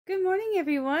Good morning,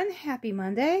 everyone. Happy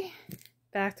Monday.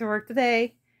 Back to work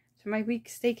today for my week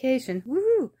staycation.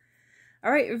 Woohoo!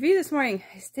 All right, review this morning.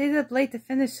 I stayed up late to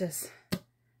finish this,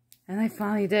 and I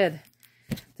finally did.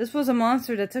 This was a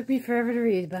monster that took me forever to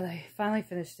read, but I finally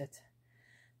finished it.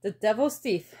 The Devil's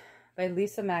Thief by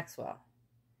Lusa Maxwell.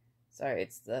 Sorry,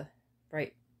 it's the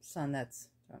bright sun that's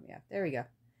throwing me off. There we go.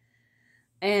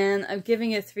 And I'm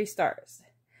giving it 3 stars.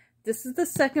 This is the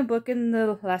second book in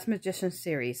the Last Magician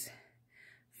series.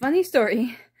 Funny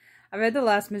story, I read The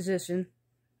Last Magician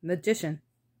 5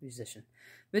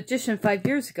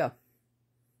 years ago.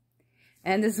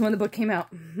 And this is when the book came out.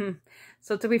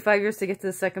 So it took me 5 years to get to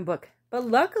the second book. But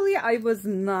luckily, I was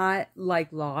not,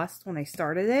 lost when I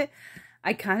started it.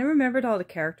 I kind of remembered all the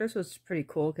characters, which was pretty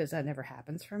cool because that never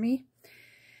happens for me.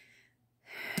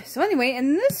 So anyway,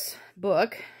 in this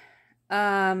book,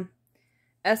 Esther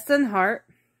and Hart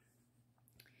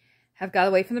have got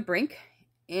away from the brink.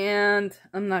 And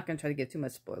I'm not going to try to give too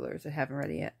much spoilers. I haven't read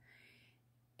it yet.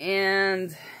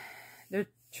 And they're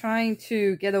trying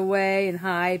to get away and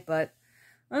hide, but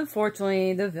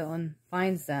unfortunately, the villain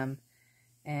finds them.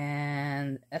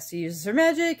 And Esther uses her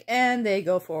magic, and they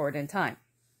go forward in time.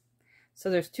 So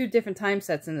there's 2 different time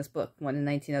sets in this book. One in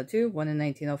 1902, one in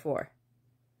 1904.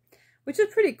 Which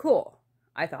is pretty cool,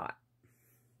 I thought.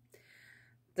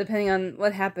 Depending on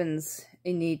what happens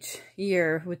in each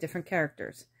year with different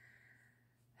characters.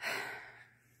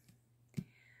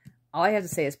 All I have to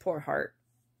say is poor Hart.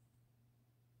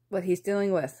 What he's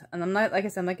dealing with. And I'm not, like I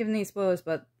said, I'm not giving any spoilers,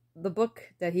 but the book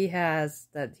that he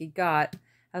got,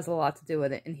 has a lot to do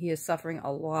with it. And he is suffering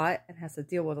a lot and has to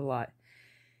deal with a lot.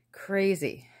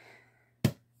 Crazy.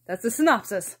 That's the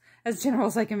synopsis, as general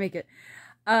as I can make it.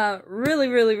 Really,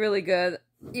 really, really good.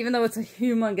 Even though it's a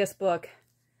humongous book,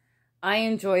 I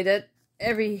enjoyed it.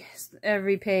 Every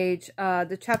page.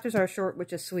 The chapters are short,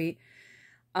 which is sweet.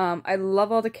 I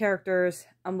love all the characters.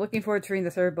 I'm looking forward to reading the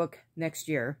 3rd book next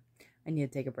year. I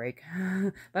need to take a break.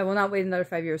 But I will not wait another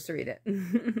 5 years to read it.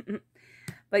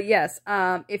 But yes,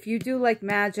 if you do like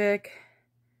magic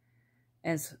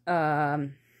and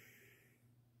stuff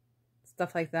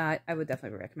like that, I would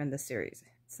definitely recommend this series.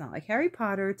 It's not like Harry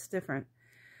Potter, it's different.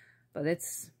 But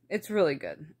it's really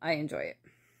good. I enjoy it.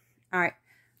 Alright.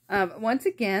 Once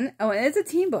again, and it's a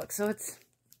teen book, so it's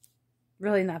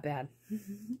really not bad.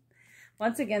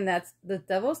 Once again, that's The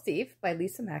Devil's Thief by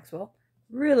Lusa Maxwell.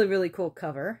 Really, really cool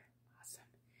cover. Awesome.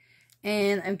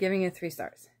 And I'm giving it 3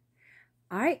 stars.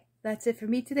 Alright, that's it for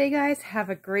me today, guys. Have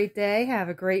a great day. Have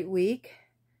a great week.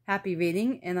 Happy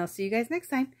reading. And I'll see you guys next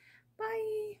time. Bye.